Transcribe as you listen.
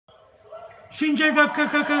Shinji,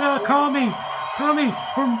 call me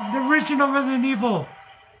from the original Resident Evil.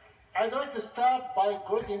 I'd like to start by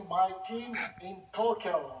greeting my team in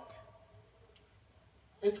Tokyo.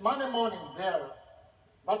 It's Monday morning there,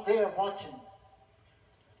 but they are watching.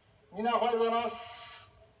 みんなおはようございます。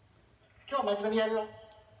今日は真面目にやるよ。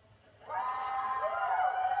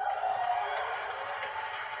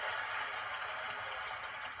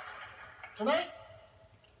Tonight,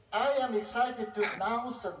 I am excited to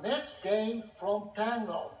announce the next game from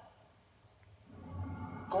Tango.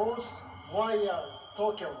 Ghost Warrior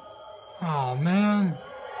Tokyo. Oh man.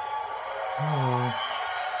 Oh.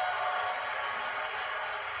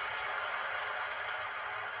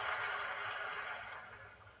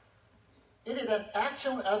 It is an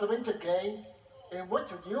action-adventure game in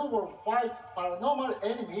which you will fight paranormal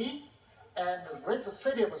enemy and rid the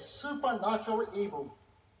city of supernatural evil.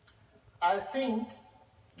 I think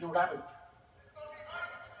you love it.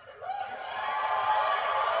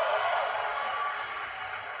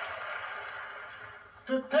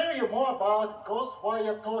 To tell you more about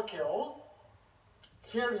Ghostwire Tokyo,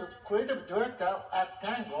 here is creative director at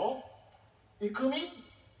Tango, Ikumi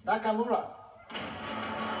Nakamura.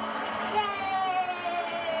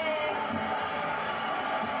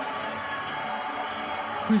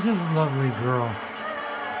 Who's this lovely girl?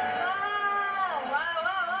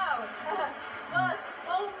 Wow. Wow,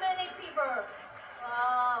 so many people.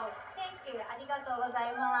 Wow, thank you. ありがとうござ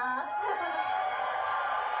います。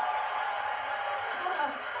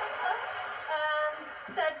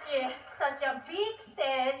Such a big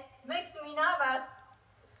stage makes me nervous.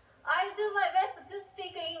 I'll do my best to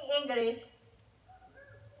speak in English.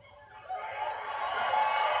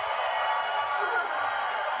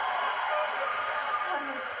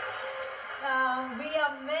 We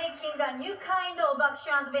are making a new kind of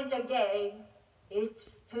action-adventure game. It's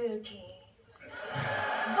spooky.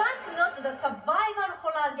 But not the survival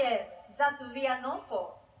horror game that we are known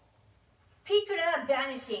for. People are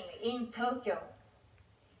vanishing in Tokyo.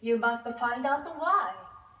 You must find out why.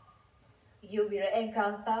 You will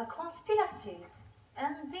encounter conspiracies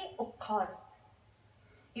and the occult.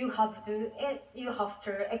 You have to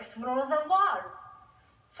explore the world,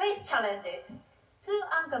 face challenges, to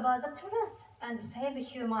uncover the truth and save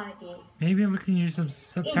humanity. Maybe we can use some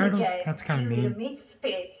subtitles. In the game, that's kind of you mean. will meet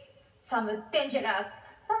spirits, some dangerous,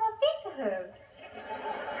 some peaceful,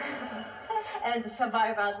 and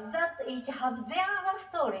survivors that each have their own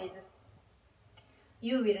stories.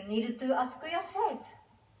 You will need to ask yourself,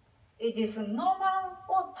 is this normal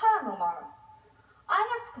or paranormal?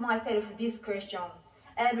 I ask myself this question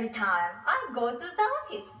every time I go to the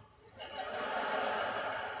office.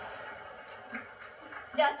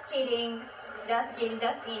 Just kidding.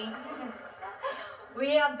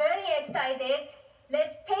 We are very excited.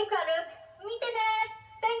 Let's take a look. 見てね.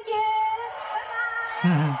 Thank you.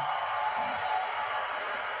 Bye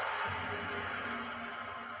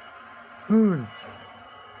bye. Ooh.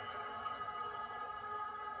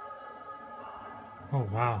 Oh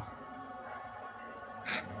wow.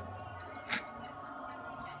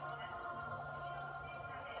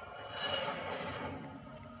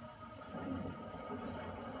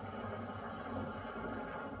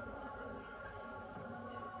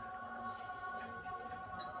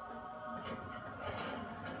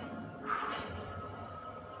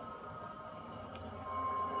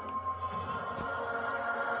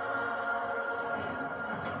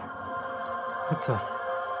 What the?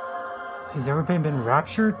 Has everybody been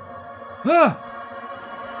raptured? Ah!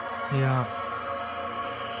 Yeah.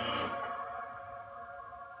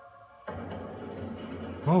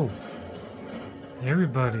 Oh.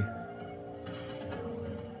 Everybody.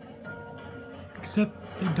 Except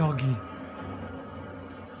the doggy.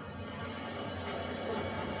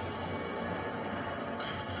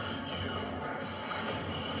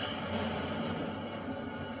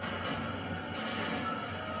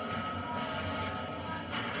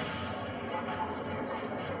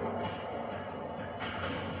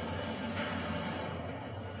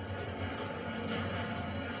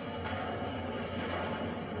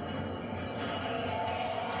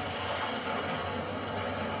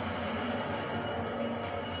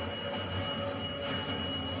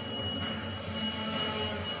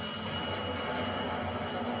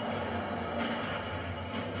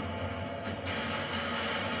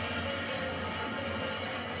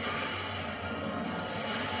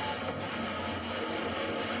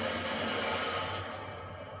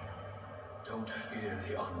 Don't fear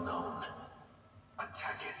the unknown.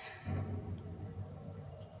 Attack it.